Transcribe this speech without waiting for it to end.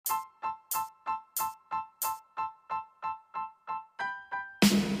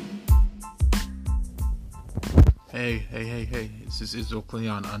Hey. This is Izzo Clay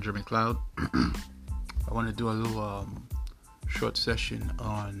on Andre McLeod. I want to do a little short session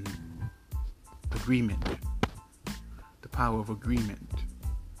on agreement, the power of agreement.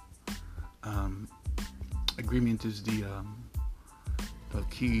 Agreement is the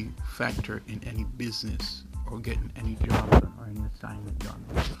key factor in any business or getting any job done or any assignment done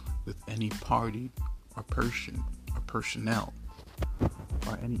with any party or person or personnel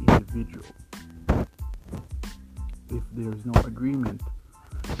or any individual. If there's no agreement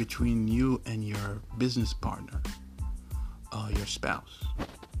between you and your business partner, your spouse,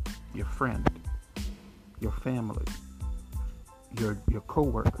 your friend, your family, your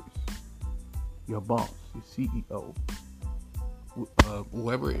co-workers, your boss, your CEO,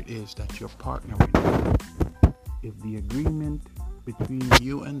 whoever it is that you're partnering with, if the agreement between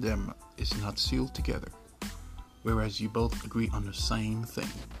you and them is not sealed together, whereas you both agree on the same thing,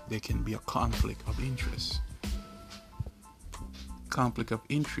 there can be a conflict of interest. Conflict of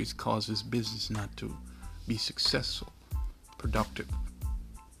interest causes business not to be successful, productive,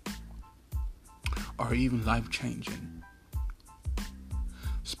 or even life-changing.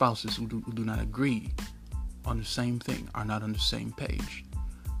 Spouses who do not agree on the same thing are not on the same page.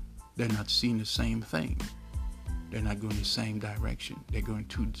 They're not seeing the same thing. They're not going the same direction. They're going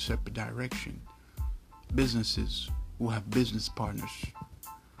two separate directions. Businesses who have business partners,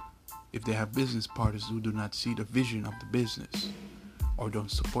 if they have business partners who do not see the vision of the business or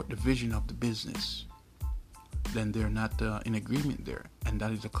don't support the vision of the business, then they're not in agreement there, and that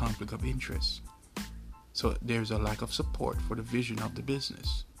is a conflict of interest. So there's a lack of support for the vision of the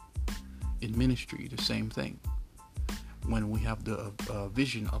business. In ministry, the same thing. When we have the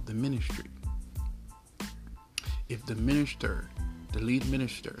vision of the ministry, if the minister, the lead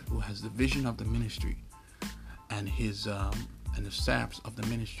minister who has the vision of the ministry, and his and the staffs of the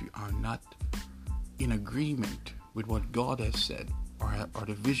ministry are not in agreement with what God has said, or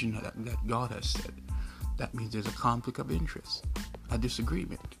the vision that God has said, that means there's a conflict of interest, a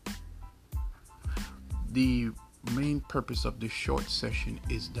disagreement. The main purpose of this short session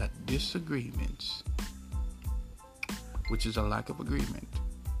is that disagreements, which is a lack of agreement,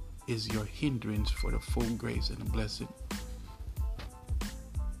 is your hindrance for the full grace and the blessing.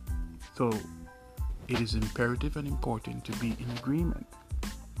 So it is imperative and important to be in agreement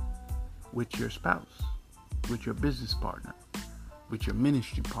with your spouse, with your business partner, with your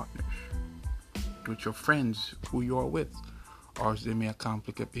ministry partners, with your friends who you are with, or there may be a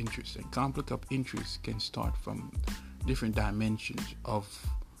conflict of interest. And conflict of interest can start from different dimensions of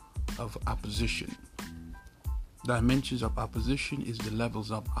opposition. Dimensions of opposition is the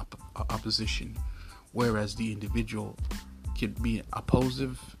levels of opposition, whereas the individual could be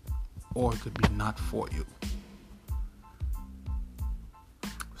oppositive or it could be not for you.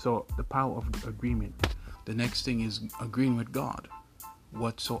 So the power of agreement. The next thing is agreeing with God.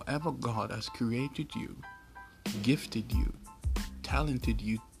 Whatsoever God has created you, gifted you, talented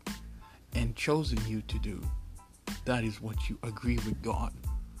you, and chosen you to do, that is what you agree with God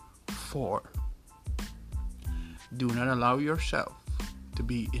for. Do not allow yourself to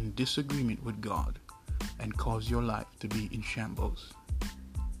be in disagreement with God and cause your life to be in shambles.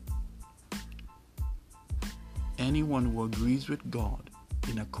 Anyone who agrees with God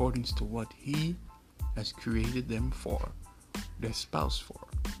in accordance to what He has created them for, their spouse for,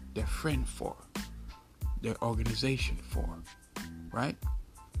 their friend for, their organization for, right?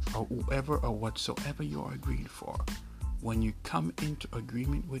 Or whoever or whatsoever you are agreed for, when you come into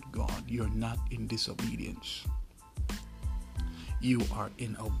agreement with God, you're not in disobedience. You are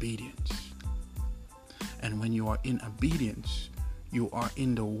in obedience. And when you are in obedience, you are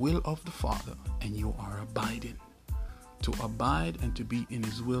in the will of the Father, and you are abiding. To abide and to be in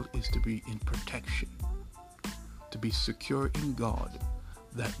His will is to be in protection, to be secure in God,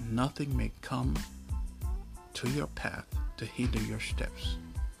 that nothing may come to your path to hinder your steps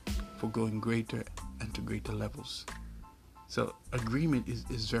for going greater and to greater levels. So agreement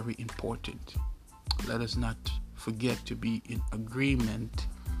is very important. Let us not forget to be in agreement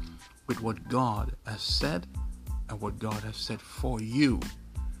with what God has said and what God has said for you.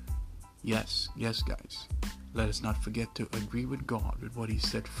 Yes, guys. Let us not forget to agree with God with what He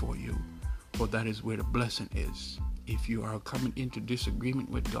said for you, for that is where the blessing is. If you are coming into disagreement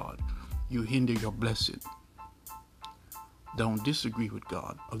with God, you hinder your blessing. Don't disagree with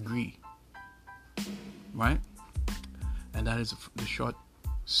God. Agree. Right? And that is the short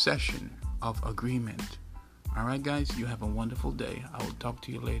session of agreement. All right, guys, you have a wonderful day. I will talk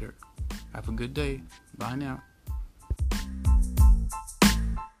to you later. Have a good day. Bye now.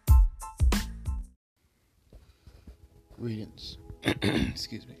 Greetings.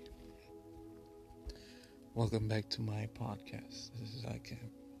 Excuse me. Welcome back to my podcast. This is ICAM.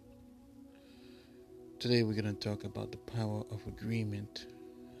 Today we're going to talk about the power of agreement.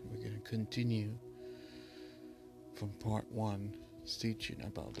 We're going to continue from part 1, teaching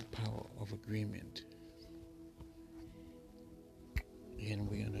about the power of agreement. And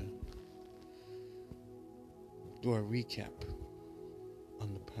we're going to do a recap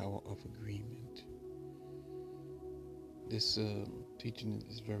on the power of agreement. This teaching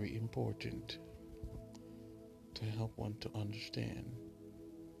is very important to help one to understand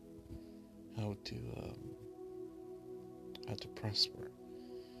how to prosper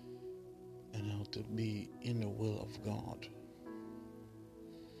and how to be in the will of God.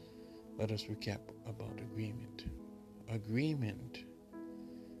 Let us recap about agreement. Agreement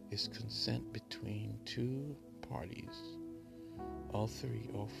is consent between two parties, all 3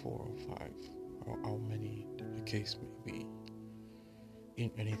 or 4 or 5, or how many the case may be,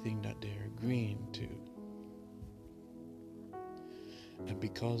 in anything that they're agreeing to. And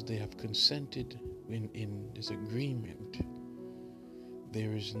because they have consented in this agreement,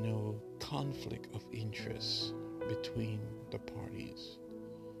 there is no conflict of interest between the parties.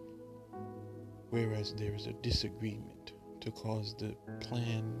 Whereas there is a disagreement to cause the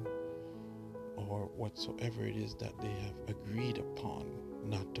plan or whatsoever it is that they have agreed upon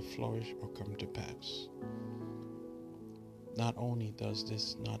not to flourish or come to pass. Not only does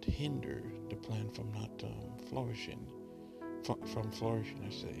this not hinder the plan from not flourishing, from flourishing,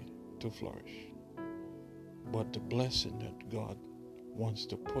 I say, to flourish, but the blessing that God wants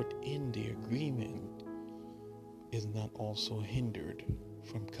to put in the agreement is not also hindered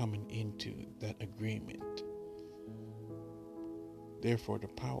from coming into that agreement. Therefore, the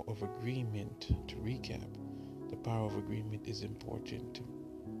power of agreement, to recap, the power of agreement is important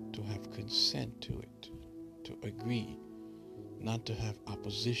to have consent to it, to agree, not to have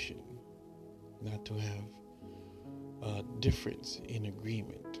opposition, not to have difference in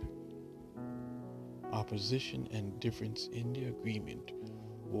agreement. Opposition and difference in the agreement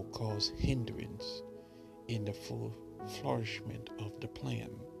will cause hindrance in the full flourishment of the plan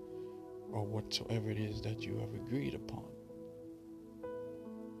or whatsoever it is that you have agreed upon.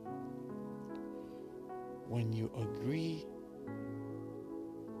 When you agree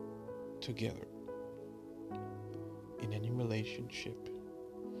together in any relationship,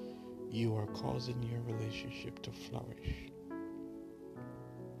 you are causing your relationship to flourish.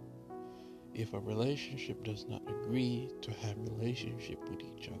 If a relationship does not agree to have relationship with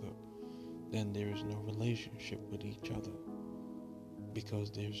each other, then there is no relationship with each other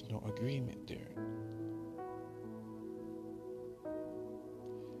because there's no agreement there.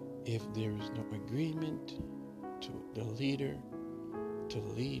 If there is no agreement to the leader to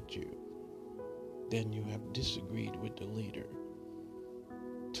lead you, then you have disagreed with the leader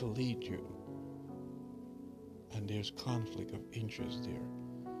to lead you, and there's conflict of interest there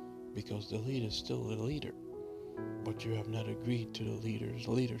because the leader is still the leader, but you have not agreed to the leader's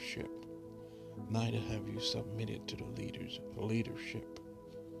leadership, neither have you submitted to the leader's leadership.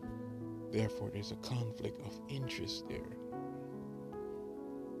 Therefore, there's a conflict of interest there.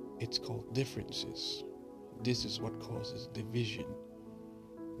 It's called differences. This is what causes division.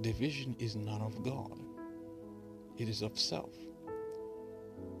 Division is not of God, it is of self.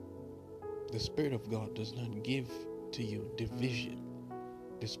 The Spirit of God does not give to you division.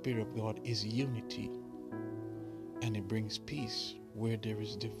 The Spirit of God is unity, and it brings peace where there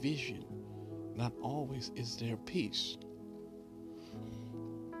is division. Not always is there peace.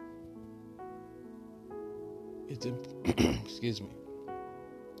 Excuse me.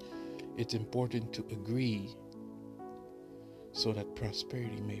 It's important to agree so that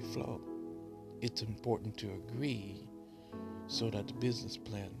prosperity may flow. It's important to agree so that the business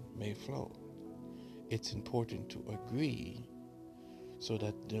plan may flow. It's important to agree so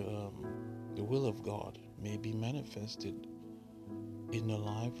that the will of God may be manifested in the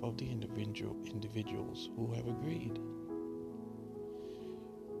life of the individuals who have agreed.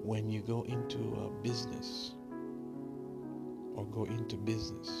 When you go into a business or go into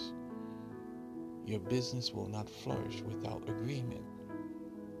business, your business will not flourish without agreement.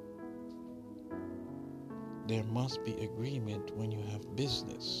 There must be agreement when you have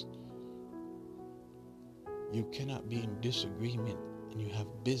business. You cannot be in disagreement and you have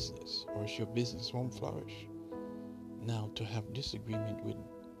business, or else your business won't flourish. Now, to have disagreement with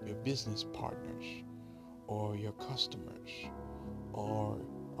your business partners or your customers or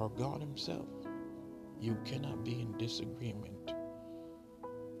God himself, you cannot be in disagreement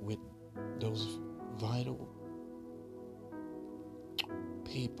with those vital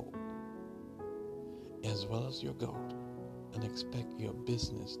people as well as your God. and expect your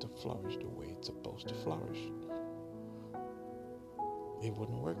business to flourish the way it's supposed to flourish. It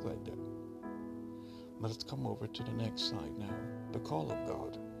wouldn't work like that. But let's come over to the next slide now. The call of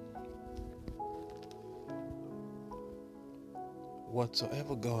God.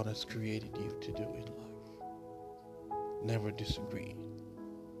 Whatsoever God has created you to do in life, never disagree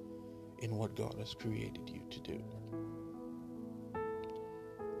in what God has created you to do.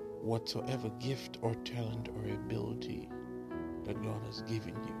 Whatsoever gift or talent or ability that God has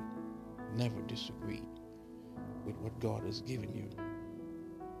given you, never disagree with what God has given you.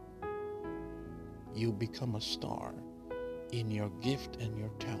 You become a star in your gift and your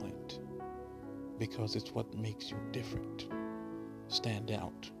talent because it's what makes you different, stand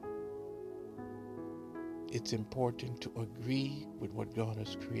out. It's important to agree with what God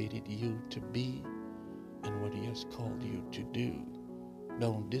has created you to be and what He has called you to do.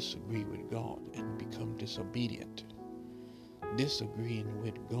 Don't disagree with God and become disobedient. Disagreeing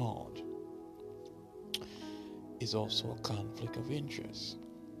with God is also a conflict of interest.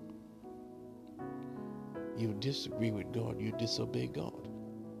 You disagree with God, you disobey God.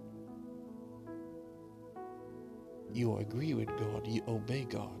 You agree with God, you obey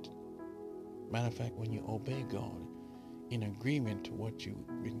God. Matter of fact, when you obey God in agreement to what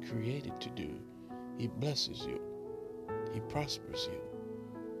you've been created to do, He blesses you. He prospers you.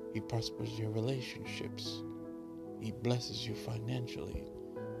 He prospers your relationships. He blesses you financially.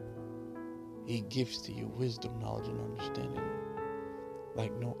 He gives to you wisdom, knowledge, and understanding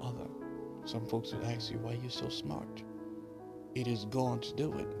like no other. Some folks would ask you, why are you so smart? It is God's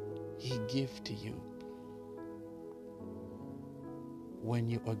doing. He gives to you. When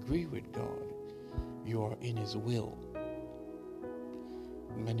you agree with God, you are in His will.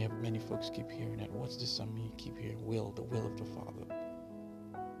 Many folks keep hearing that. What's this? I mean, you keep hearing will, the will of the Father.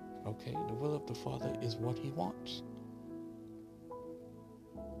 Okay, the will of the Father is what He wants.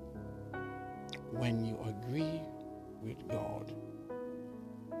 When you agree with God,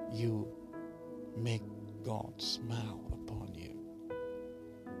 you make God smile upon you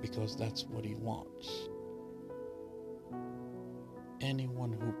because that's what He wants.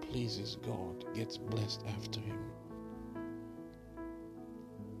 Anyone who pleases God gets blessed after Him.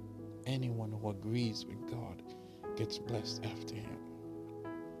 Anyone who agrees with God gets blessed after Him.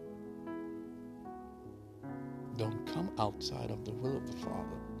 Don't come outside of the will of the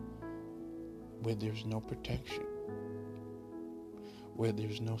Father where there's no protection, where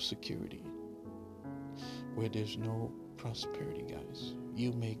there's no security, where there's no prosperity, guys.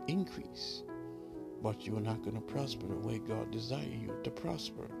 You may increase, but you're not going to prosper the way God desires you to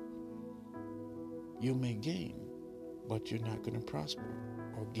prosper. You may gain, but you're not going to prosper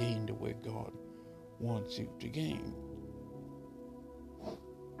or gain the way God wants you to gain.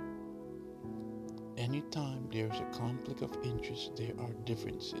 Anytime there's a conflict of interest, there are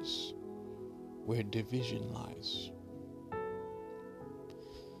differences where division lies.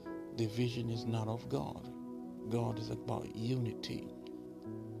 Division is not of God. God is about unity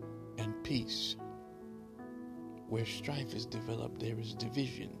and peace. Where strife is developed, there is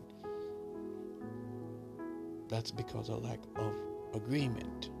division. That's because of lack of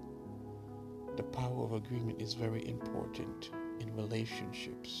agreement. The power of agreement is very important in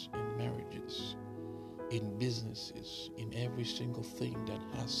relationships, in marriages, in businesses, in every single thing that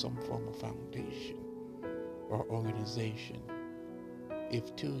has some form of foundation or organization.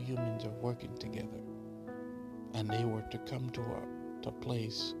 If two humans are working together and they were to come to a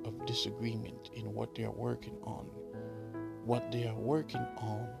place of disagreement in what they are working on, what they are working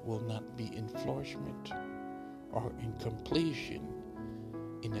on will not be in flourishment or in completion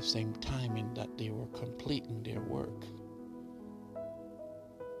in the same timing that they were completing their work.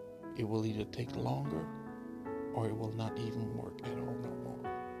 It will either take longer or it will not even work at all no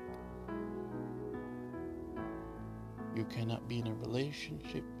more. You cannot be in a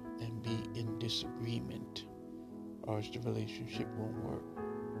relationship and be in disagreement, or else the relationship won't work.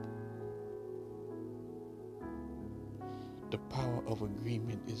 The power of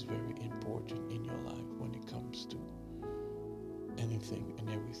agreement is very important in your life when it comes to anything and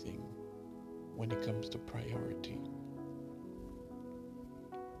everything, when it comes to priority.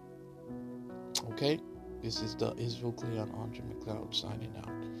 Okay, this is the Israel Cleon Andre McLeod signing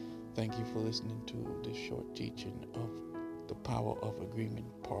out. Thank you for listening to this short teaching of the power of agreement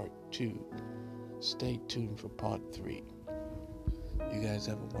part 2. Stay tuned for part 3. You guys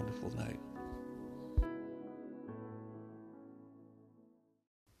have a wonderful night.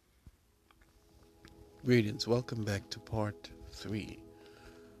 Greetings. Welcome back to part 3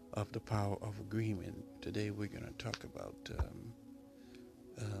 of the power of agreement. Today we're going to talk about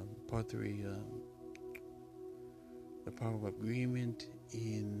part 3, The Power of Agreement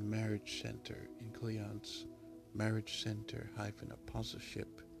in Marriage Center, in Cleon's Marriage Center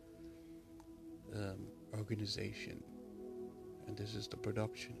Apostleship organization. And this is the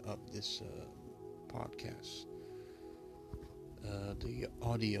production of this podcast. The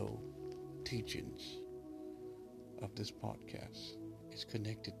audio teachings of this podcast is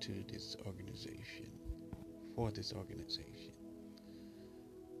connected to this organization, for this organization.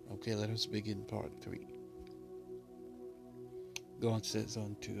 Okay, let us begin part 3. God says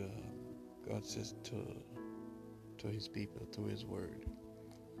to his people through his word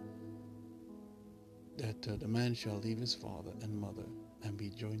that the man shall leave his father and mother and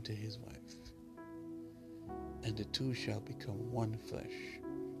be joined to his wife, and the two shall become one flesh.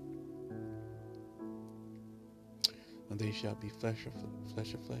 And they shall be flesh of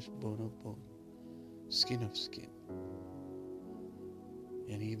flesh, bone of bone, skin of skin,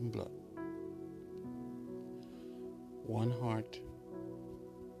 and even blood. One heart,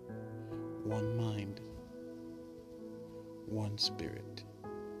 one mind, one spirit,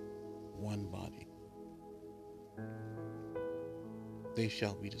 one body. They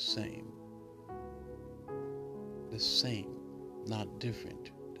shall be the same, not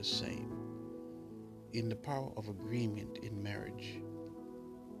different, the same. In the power of agreement in marriage,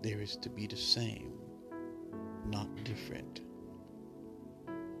 there is to be the same, not different.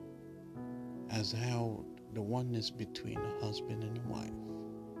 As how the oneness between a husband and a wife,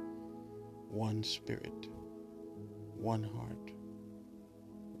 one spirit, one heart,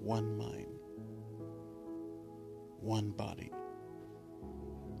 one mind, one body.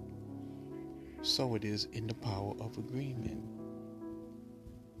 So it is in the power of agreement.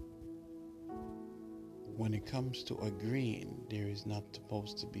 When it comes to agreeing, there is not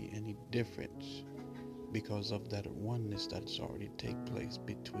supposed to be any difference because of that oneness that's already take place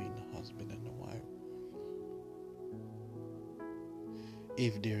between the husband and the wife.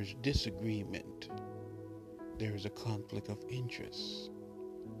 If there's disagreement, there is a conflict of interest.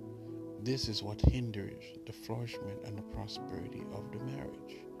 This is what hinders the flourishment and the prosperity of the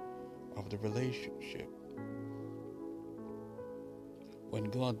marriage, of the relationship. When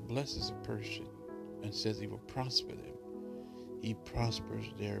God blesses a person and says he will prosper them, he prospers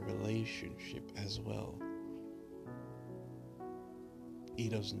their relationship as well. You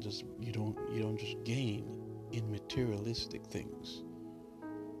don't just gain in materialistic things,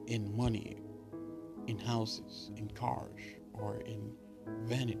 in money, in houses, in cars, or in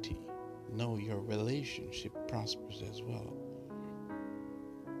vanity. No, your relationship prospers as well.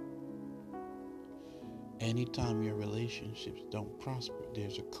 Anytime your relationships don't prosper,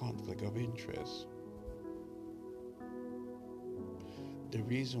 there's a conflict of interest. The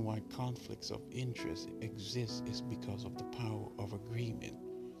reason why conflicts of interest exist is because of the power of agreement.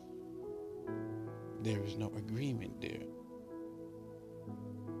 There is no agreement there.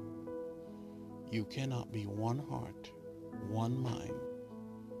 You cannot be one heart, one mind,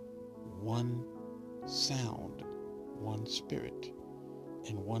 one sound, one spirit,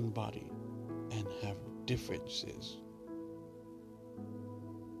 and one body and have differences.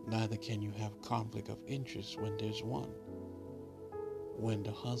 Neither can you have conflict of interest when there's one. When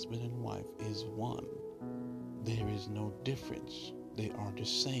the husband and wife is one, there is no difference. They are the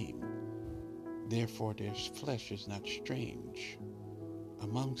same. Therefore, their flesh is not strange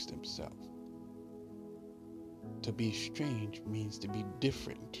amongst themselves. To be strange means to be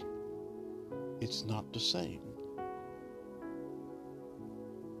different. It's not the same.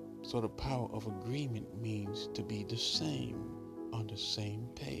 So the power of agreement means to be the same, on the same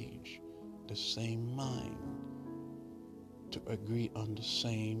page, the same mind, to agree on the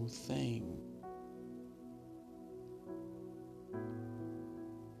same thing.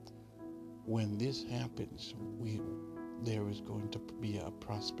 When this happens, there is going to be a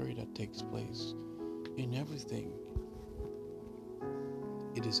prosperity that takes place in everything.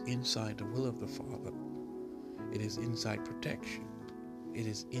 It is inside the will of the Father. It is inside protection. It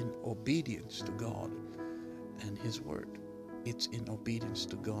is in obedience to God and His Word. It's in obedience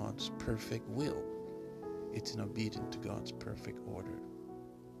to God's perfect will. It's in obedience to God's perfect order.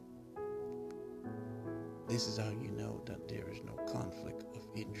 This is how you know that there is no conflict of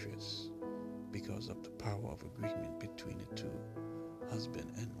interest, because of the power of agreement between the two, the husband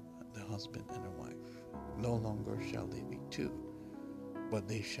and the wife. No longer shall they be two, but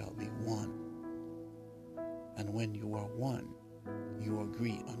they shall be one. And when you are one, you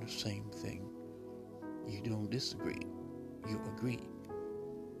agree on the same thing. You don't disagree. You agree.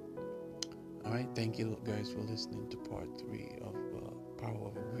 All right. Thank you guys for listening to part 3 of Power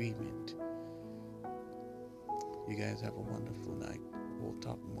of Agreement. You guys have a wonderful night. We'll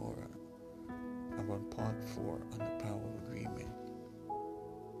talk more about part 4 on the power of agreement.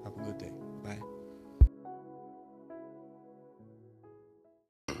 Have a good day. Bye.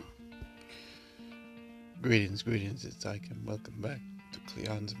 Greetings, it's Ike and welcome back to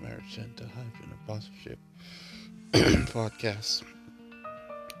Cleon's Marriage Center Hyphen Apostleship podcast.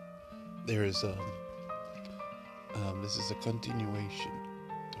 There is this is a continuation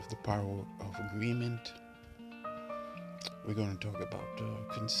of the power of agreement. We're going to talk about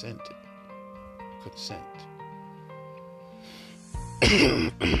consent.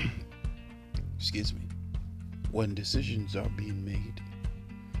 Excuse me. When decisions are being made,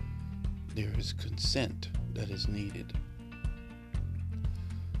 there is consent that is needed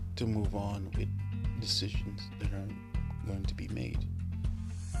to move on with decisions that are going to be made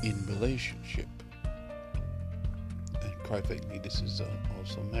in relationship. And quite frankly, this is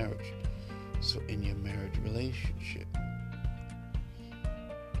also marriage. So in your marriage relationship,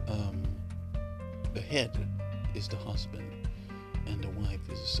 the head is the husband and the wife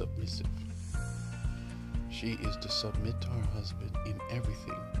is submissive. She is to submit to her husband in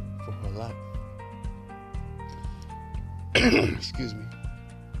everything for her life. Excuse me.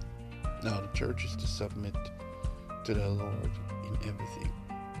 Now the church is to submit to the Lord in everything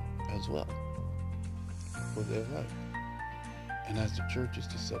as well for their life. And as the church is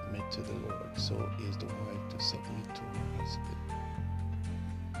to submit to the Lord, so is the wife to submit to her husband.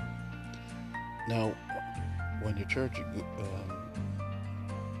 Now, when the church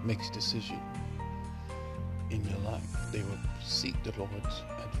makes decision in your life, they will seek the Lord's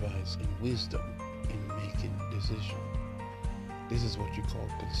advice and wisdom in making decision. This is what you call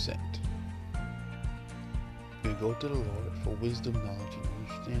consent. You go to the Lord for wisdom, knowledge, and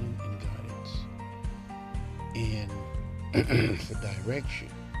understanding and guidance, and for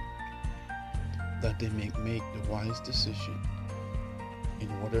direction, that they may make the wise decision in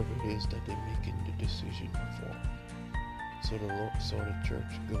whatever it is that they're making the decision for. So the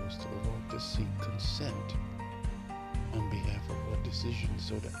church goes to the Lord to seek consent on behalf of what decision,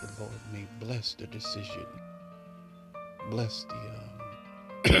 so that the Lord may bless the decision, bless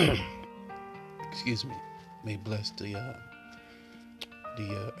the may bless the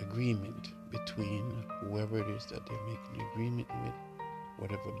agreement between whoever it is that they're making the agreement with,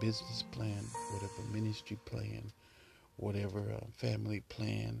 whatever business plan, whatever ministry plan, whatever family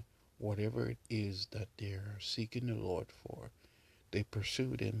plan, whatever it is that they're seeking the Lord for. They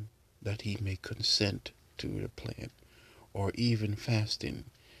pursue him that he may consent to the plan. Or even fasting,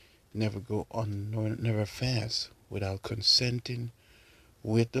 never fast without consenting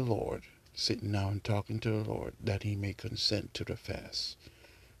with the Lord, sitting down and talking to the Lord that he may consent to the fast,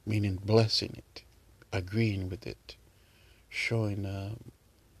 meaning blessing it, agreeing with it, showing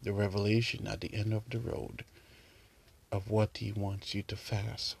the revelation at the end of the road of what he wants you to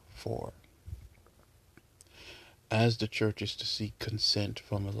fast for. As the church is to seek consent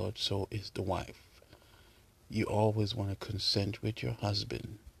from the Lord, so is the wife. You always want to consent with your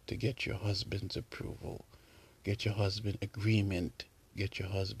husband to get your husband's approval, get your husband agreement, get your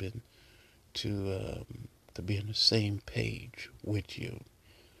husband to be on the same page with you.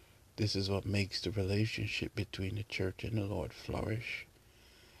 This is what makes the relationship between the church and the Lord flourish,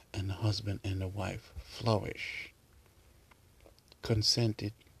 and the husband and the wife flourish.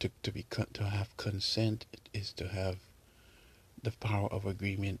 Consented to have consent is to have the power of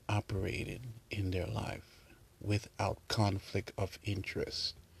agreement operating in their life without conflict of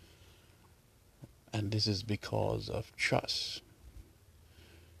interest. And this is because of trust.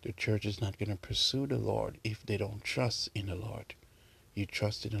 The church is not going to pursue the Lord if they don't trust in the Lord. You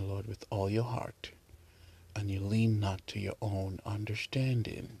trust in the Lord with all your heart, and you lean not to your own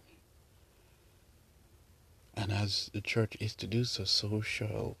understanding. And as the church is to do so, so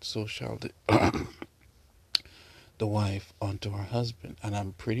shall the wife unto her husband. And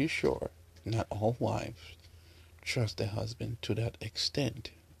I'm pretty sure not all wives trust their husband to that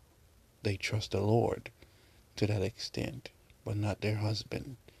extent. They trust the Lord to that extent, but not their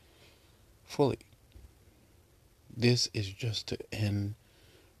husband fully. This is just to end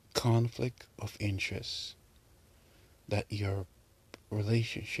conflict of interest, that your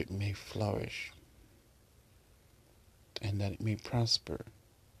relationship may flourish and that it may prosper,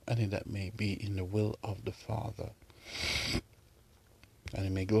 and that may be in the will of the Father, and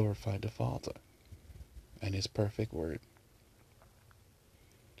it may glorify the Father and his perfect word.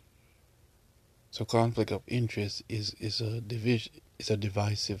 So conflict of interest is a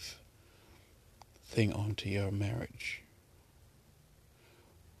divisive thing onto your marriage.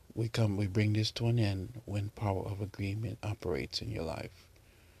 We bring this to an end when power of agreement operates in your life,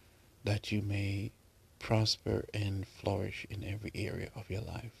 that you may prosper and flourish in every area of your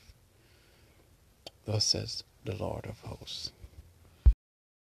life. Thus says the Lord of hosts.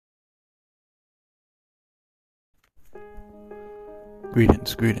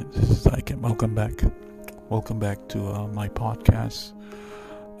 Greetings. This is Ike. Welcome back to my podcast.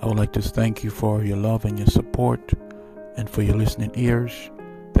 I would like to thank you for your love and your support, and for your listening ears.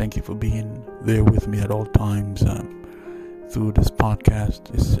 Thank you for being there with me at all times through this podcast,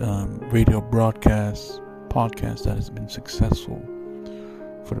 this radio podcast that has been successful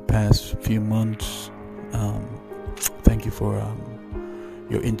for the past few months. Thank you for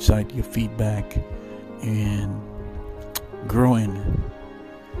your insight, your feedback, and growing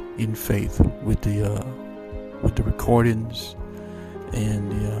in faith with the recordings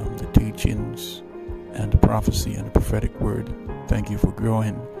and the teachings and the prophecy and the prophetic word. Thank you for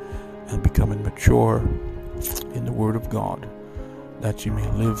growing and becoming mature in the word of God, that you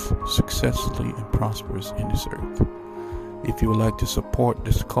may live successfully and prosperous in this earth. If you would like to support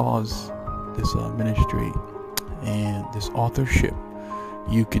this cause, this ministry, and this authorship,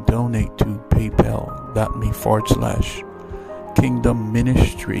 you could donate to paypal.me/Kingdom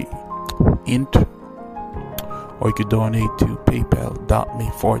Ministry Int, or you could donate to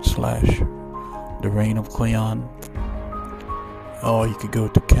paypal.me/The Reign of Cleon, or you could go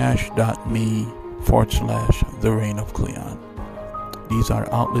to cash.me/The Reign of Cleon. These are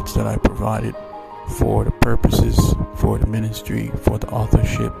outlets that I provided for the purposes, for the ministry, for the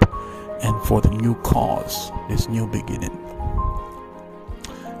authorship, and for the new cause, this new beginning,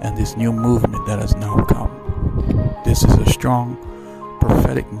 and this new movement that has now come. This is a strong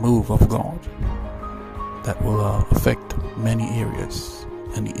prophetic move of God that will affect many areas,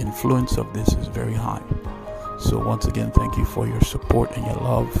 and the influence of this is very high. So once again, thank you for your support and your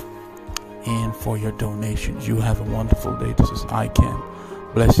love, and for your donations. You have a wonderful day. This is ICAM.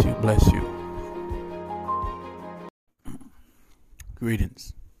 Bless you.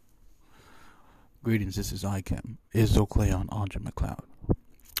 Greetings. This is ICAM. Izzo Cleon Andre McLeod.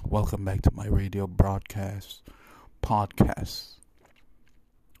 Welcome back to my radio podcast.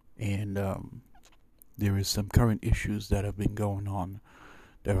 And there is some current issues that have been going on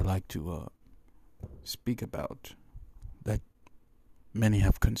that I'd like to speak about, that many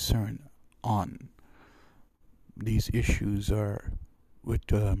have concern on. These issues are with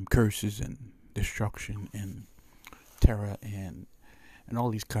curses and destruction and terror and all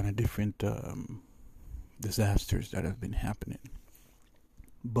these kind of different disasters that have been happening.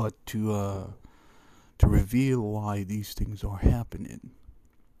 But to reveal why these things are happening,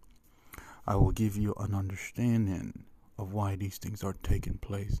 I will give you an understanding of why these things are taking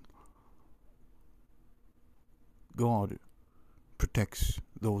place. God protects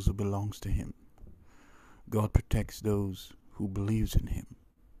those who belongs to Him. God protects those who believes in Him.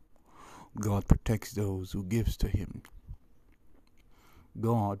 God protects those who gives to Him.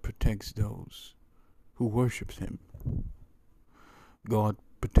 God protects those who worships Him. God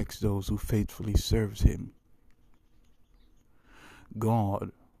protects those who faithfully serves Him.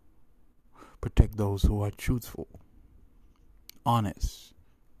 God protects those who are truthful, honest,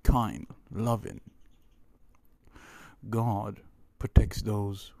 kind, loving. God protects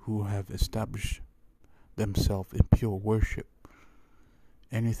those who have established themselves in pure worship.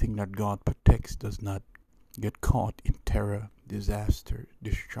 Anything that God protects does not get caught in terror, disaster,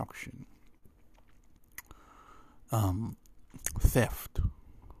 destruction, theft,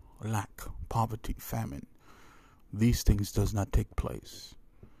 lack, poverty, famine. These things does not take place,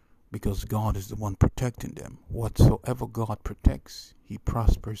 because God is the one protecting them. Whatsoever God protects, He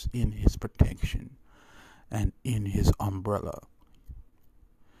prospers in His protection and in His umbrella.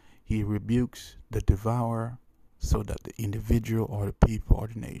 He rebukes the devourer, so that the individual or the people or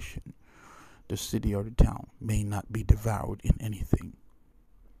the nation, the city or the town, may not be devoured in anything.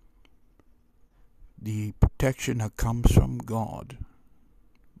 The protection that comes from God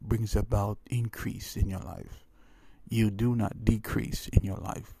brings about increase in your life. You do not decrease in your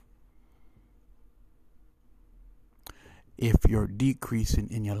life. If you're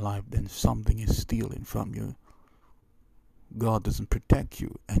decreasing in your life, then something is stealing from you. God doesn't protect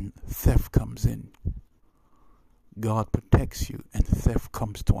you, and theft comes in. God protects you, and theft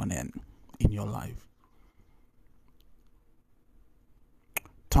comes to an end in your life.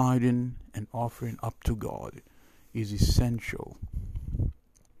 Tithing and offering up to God is essential.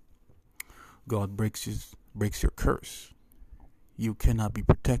 God breaks your curse. You cannot be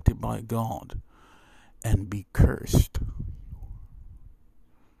protected by God and be cursed.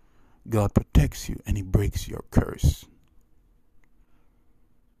 God protects you, and He breaks your curse.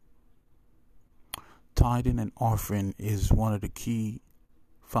 Tithing and offering is one of the key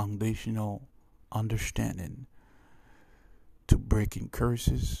foundational understanding to breaking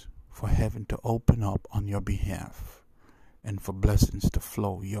curses, for heaven to open up on your behalf and for blessings to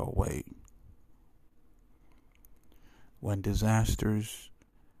flow your way. When disasters,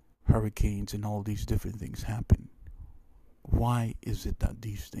 hurricanes, and all these different things happen, why is it that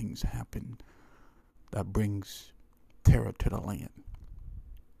these things happen that brings terror to the land?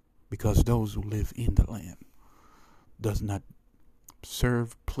 Because those who live in the land does not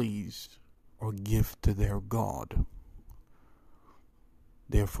serve, please, or give to their God.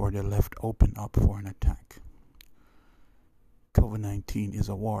 Therefore, they're left open up for an attack. COVID-19 is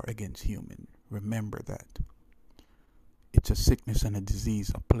a war against human. Remember that. It's a sickness and a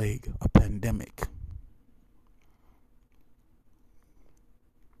disease, a plague, a pandemic.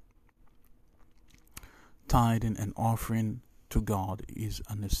 Tithing and offering to God is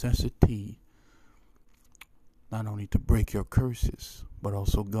a necessity, not only to break your curses, but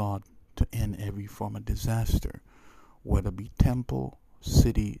also God to end every form of disaster, whether it be temple,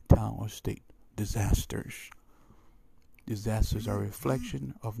 city, town, or state disasters. Disasters are a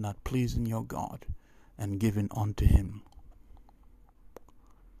reflection of not pleasing your God and giving unto Him.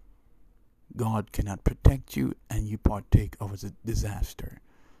 God cannot protect you and you partake of a disaster.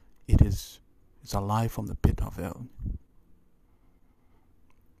 It's a lie from the pit of hell.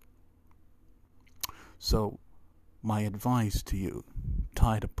 So, my advice to you,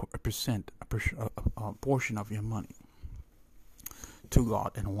 tithe a portion of your money to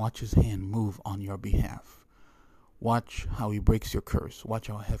God and watch His hand move on your behalf. Watch how He breaks your curse. Watch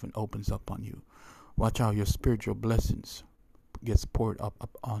how heaven opens up on you. Watch how your spiritual blessings gets poured up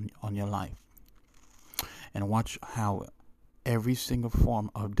on your life. And watch how every single form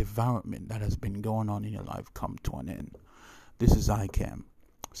of devourment that has been going on in your life come to an end. This is ICAM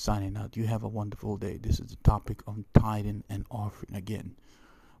signing out. You have a wonderful day. This is the topic of tithing and offering again.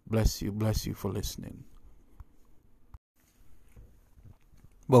 Bless you for listening.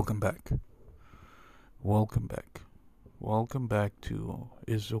 Welcome back to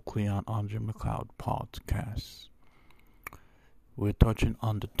Israel Cleon Andre McLeod podcast. We're touching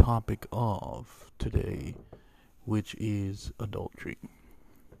on the topic of today, which is adultery.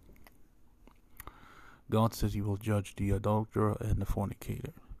 God says He will judge the adulterer and the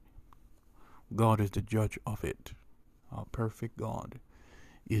fornicator. God is the judge of it. Our perfect God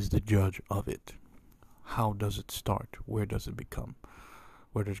is the judge of it. How does it start? Where does it become?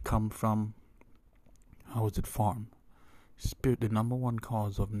 Where did it come from? How is it formed? The number one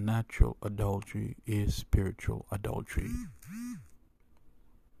cause of natural adultery is spiritual adultery.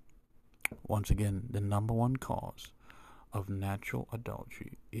 Once again, the number one cause of natural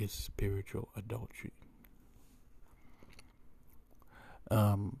adultery is spiritual adultery.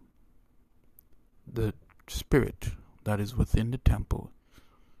 The spirit that is within the temple,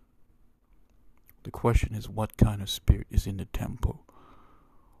 the question is, what kind of spirit is in the temple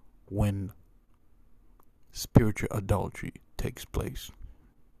when spiritual adultery takes place?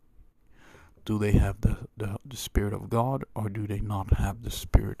 Do they have the Spirit of God, or do they not have the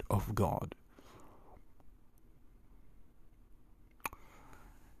Spirit of God?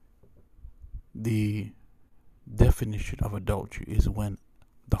 The definition of adultery is when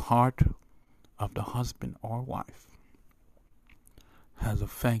the heart of the husband or wife has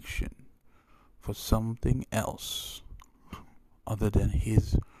affection for something else other than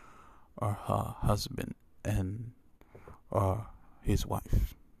his or her husband and or his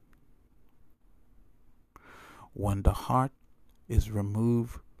wife. When the heart is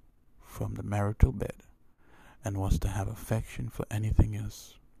removed from the marital bed and wants to have affection for anything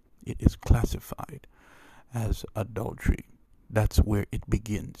else, it is classified as adultery. That's where it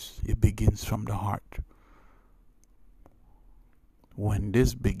begins. It begins from the heart. When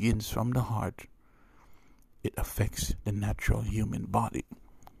this begins from the heart, it affects the natural human body.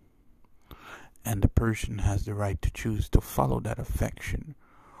 And the person has the right to choose to follow that affection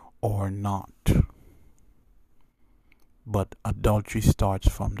or not. But adultery starts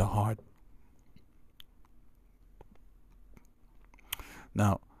from the heart.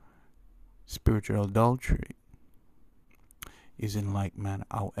 Now, spiritual adultery is in like manner,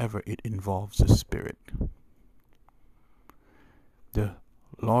 however, it involves the spirit. The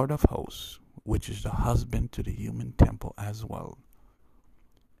Lord of hosts, which is the husband to the human temple as well,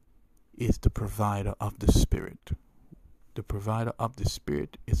 is the provider of the spirit. The provider of the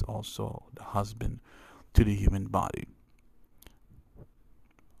spirit is also the husband to the human body.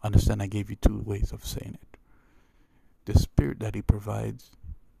 Understand, I gave you two ways of saying it. The spirit that He provides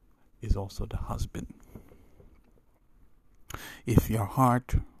is also the husband. If your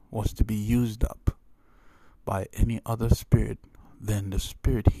heart was to be used up by any other spirit than the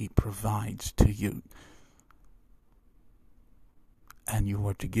spirit He provides to you, and you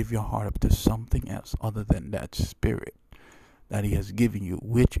are to give your heart up to something else other than that spirit that he has given you,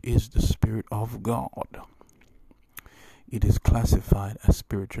 which is the Spirit of God, it is classified as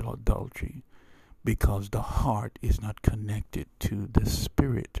spiritual adultery, because the heart is not connected to the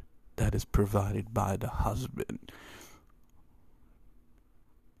spirit that is provided by the husband.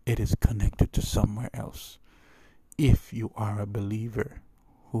 It is connected to somewhere else. If you are a believer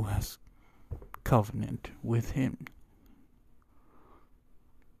who has covenant with him,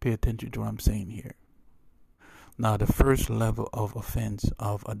 pay attention to what I'm saying here. Now, the first level of offense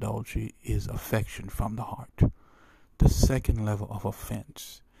of adultery is affection from the heart. The second level of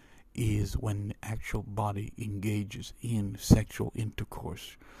offense is when the actual body engages in sexual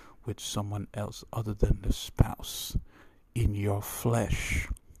intercourse with someone else other than the spouse in your flesh.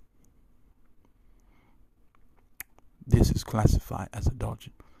 This is classified as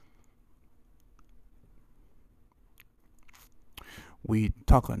adultery. We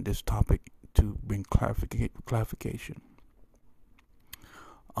talk on this topic to bring clarification,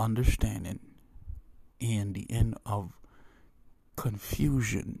 understanding, and the end of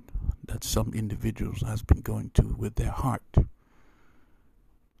confusion that some individuals has been going to with their heart.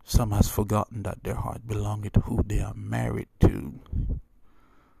 Some has forgotten that their heart belongeth to who they are married to,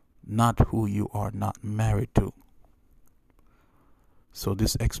 not who you are not married to. So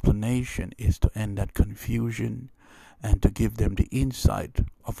this explanation is to end that confusion and to give them the insight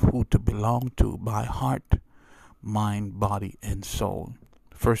of who to belong to by heart, mind, body, and soul.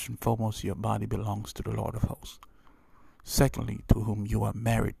 First and foremost, your body belongs to the Lord of hosts. Secondly, to whom you are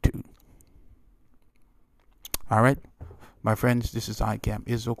married to. All right, my friends, this is ICAM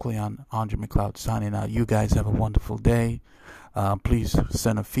Israel Cleon, Andre McLeod signing out. You guys have a wonderful day. Please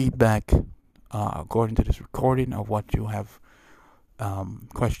send a feedback according to this recording of what you have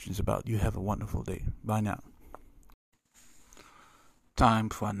questions about. You have a wonderful day. Bye now. Time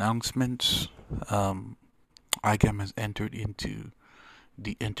for announcements. ICAM has entered into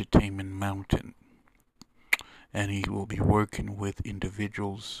the entertainment mountain, and he will be working with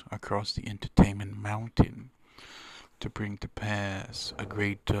individuals across the entertainment mountain to bring to pass a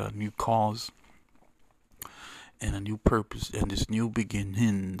great new cause and a new purpose and this new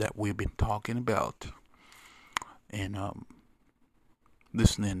beginning that we've been talking about, and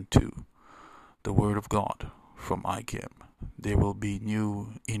listening to the Word of God from ICAM. There will be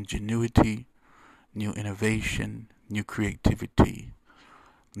new ingenuity, new innovation, new creativity,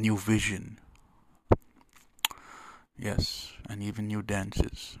 new vision. Yes, and even new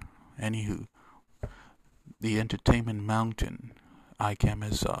dances. Anywho, the entertainment mountain, ICAM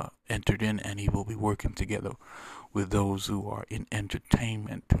has entered in, and he will be working together with those who are in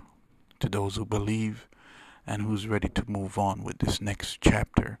entertainment, to those who believe and who's ready to move on with this next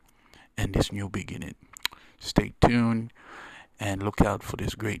chapter and this new beginning. Stay tuned and look out for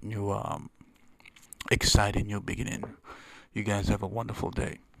this great new, exciting new beginning. You guys have a wonderful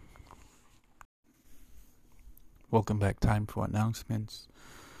day. Welcome back. Time for announcements.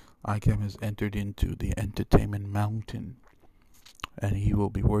 ICAM has entered into the entertainment mountain, and he will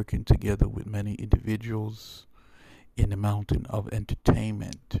be working together with many individuals in the mountain of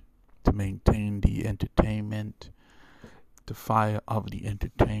entertainment to maintain the entertainment, the fire of the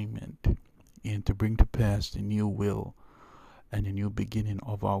entertainment, and to bring to pass the new will and the new beginning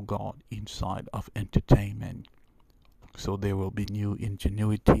of our God inside of entertainment. So there will be new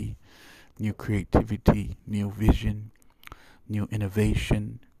ingenuity, new creativity, new vision, new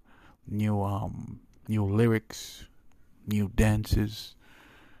innovation, new lyrics, new dances.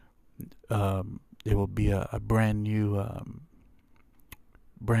 There will be a brand new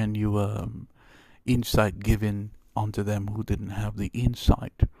insight given unto them who didn't have the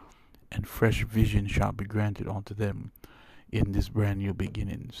insight, and fresh vision shall be granted unto them in this brand new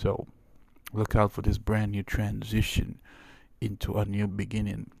beginning. So look out for this brand new transition into a new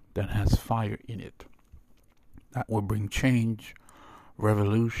beginning that has fire in it, that will bring change,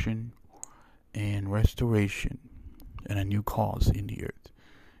 revolution, and restoration, and a new cause in the earth.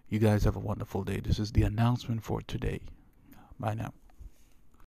 You guys have a wonderful day. This is the announcement for today. Bye now.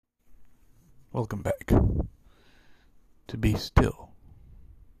 Welcome back. To be still,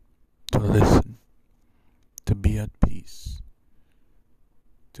 to listen, to be at peace,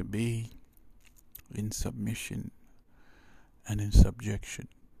 to be in submission and in subjection,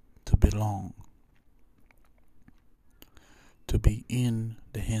 to belong, to be in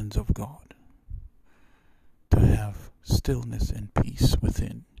the hands of God, to have stillness and peace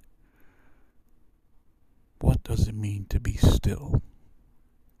within. What does it mean to be still?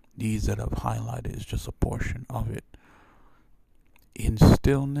 These that I've highlighted is just a portion of it. In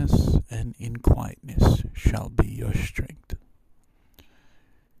stillness and in quietness shall be your strength.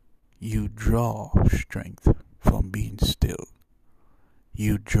 You draw strength from being still.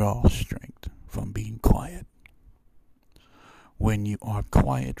 You draw strength from being quiet. When you are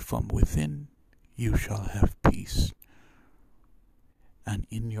quiet from within, you shall have peace. And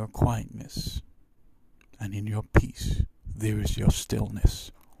in your quietness and in your peace, there is your stillness.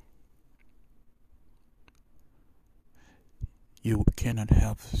 You cannot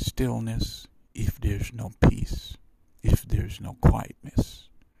have stillness if there's no peace, if there's no quietness.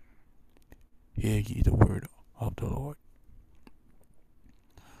 Hear ye the word of the Lord.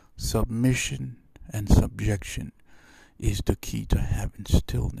 Submission and subjection is the key to having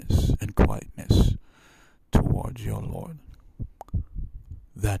stillness and quietness towards your Lord,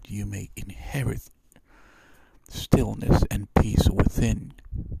 that you may inherit stillness and peace within.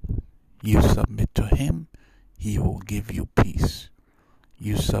 You submit to Him, He will give you peace.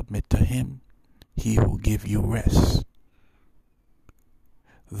 You submit to Him, He will give you rest.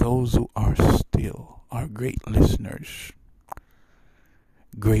 Those who are still are great listeners.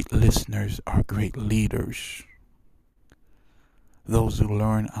 Great listeners are great leaders. Those who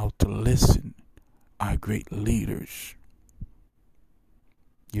learn how to listen are great leaders.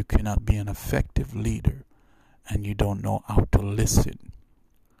 You cannot be an effective leader and you don't know how to listen.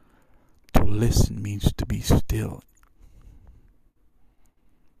 To listen means to be still.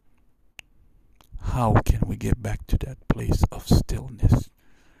 How can we get back to that place of stillness?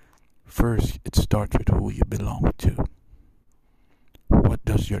 First, it starts with who you belong to. What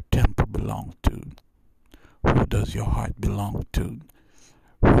does your temple belong to? Who does your heart belong to?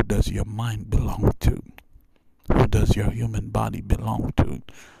 Who does your mind belong to? Who does your human body belong to?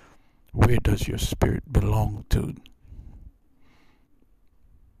 Where does your spirit belong to?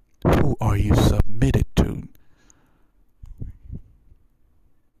 Who are you submitted to?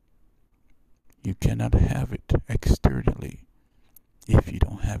 You cannot have it externally if you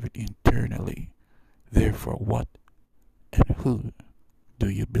don't have it internally. Therefore, what and who do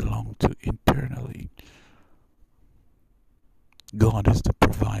you belong to internally? God is the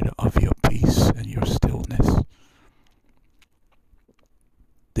provider of your peace and your stillness.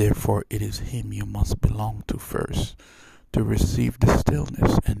 Therefore, it is Him you must belong to first to receive the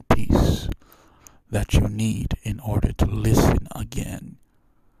stillness and peace that you need in order to listen again.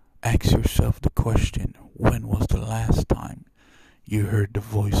 Ask yourself the question, when was the last time you heard the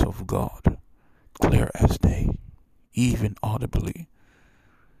voice of God, clear as day, even audibly?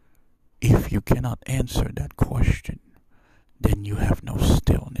 If you cannot answer that question, then you have no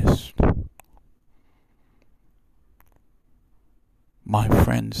stillness. My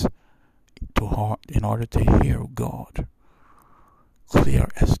friends, in order to hear God clear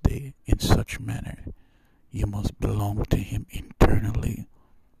as day in such manner, you must belong to Him internally,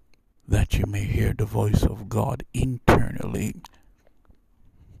 that you may hear the voice of God internally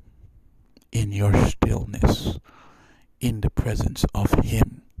in your stillness, in the presence of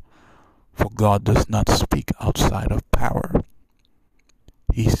Him. For God does not speak outside of power.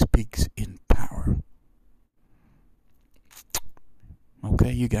 He speaks in power.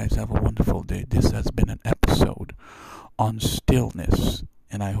 Okay, you guys have a wonderful day. This has been an episode on stillness,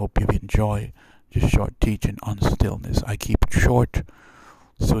 and I hope you enjoy this short teaching on stillness. I keep it short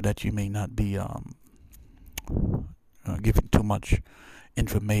so that you may not be given too much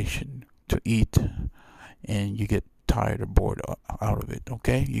information to eat and you get tired or bored out of it.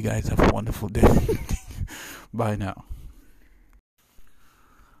 Okay, you guys have a wonderful day. Bye now.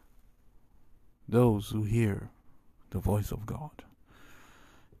 Those who hear the voice of God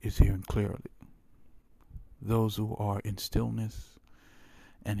is hearing clearly. Those who are in stillness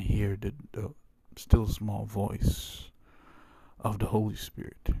and hear the still small voice of the Holy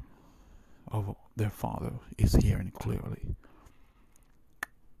Spirit of their Father is hearing clearly.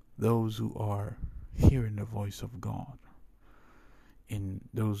 Those who are hearing the voice of God in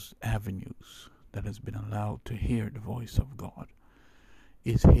those avenues that has been allowed to hear the voice of God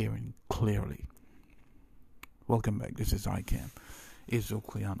is hearing clearly. Welcome back. This is ICAM. Israel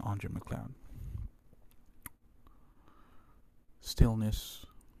Cleon, Andre McLeod. Stillness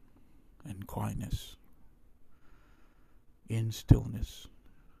and quietness. In stillness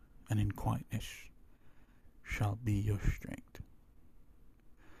and in quietness shall be your strength.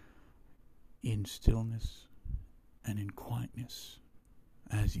 In stillness and in quietness,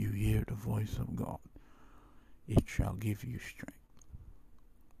 as you hear the voice of God, it shall give you strength.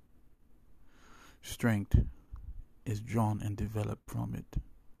 Strength is drawn and developed from it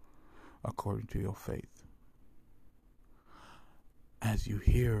according to your faith. As you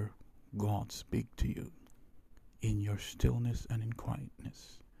hear God speak to you in your stillness and in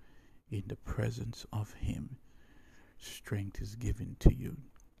quietness, in the presence of Him, strength is given to you.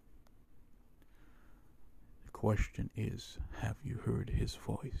 question is, have you heard his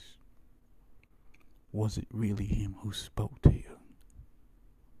voice? Was it really him who spoke to you?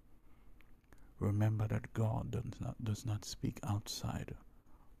 Remember that God does not speak outside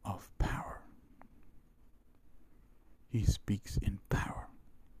of power. He speaks in power.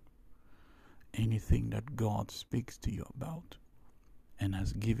 Anything that God speaks to you about and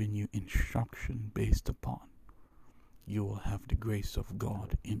has given you instruction based upon, you will have the grace of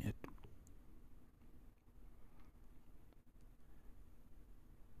God in it.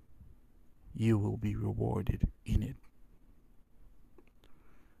 You will be rewarded in it.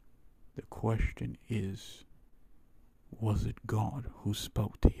 The question is, was it God who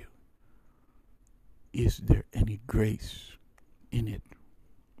spoke to you? Is there any grace in it?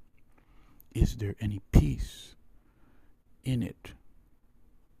 Is there any peace in it?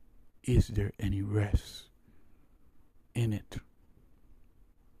 Is there any rest in it?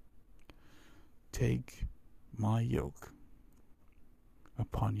 Take my yoke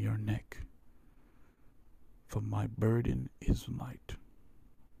upon your neck, for my burden is light,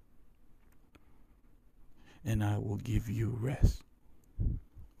 and I will give you rest.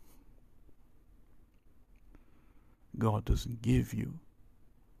 God doesn't give you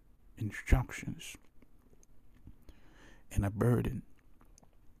instructions and a burden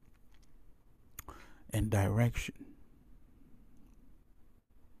and direction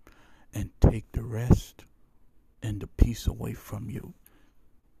and take the rest and the peace away from you.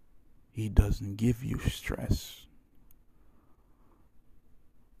 He doesn't give you stress.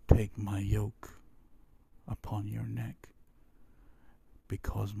 Take my yoke upon your neck,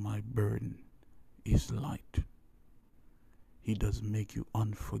 because my burden is light. He doesn't make you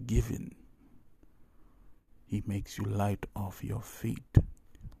unforgiving. He makes you light off your feet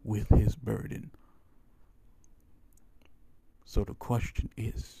with his burden. So the question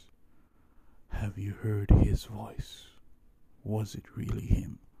is, have you heard his voice? Was it really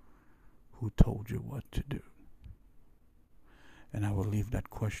him who told you what to do? And I will leave that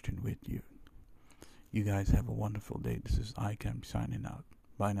question with you. You guys have a wonderful day. This is ICAM signing out.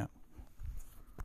 Bye now.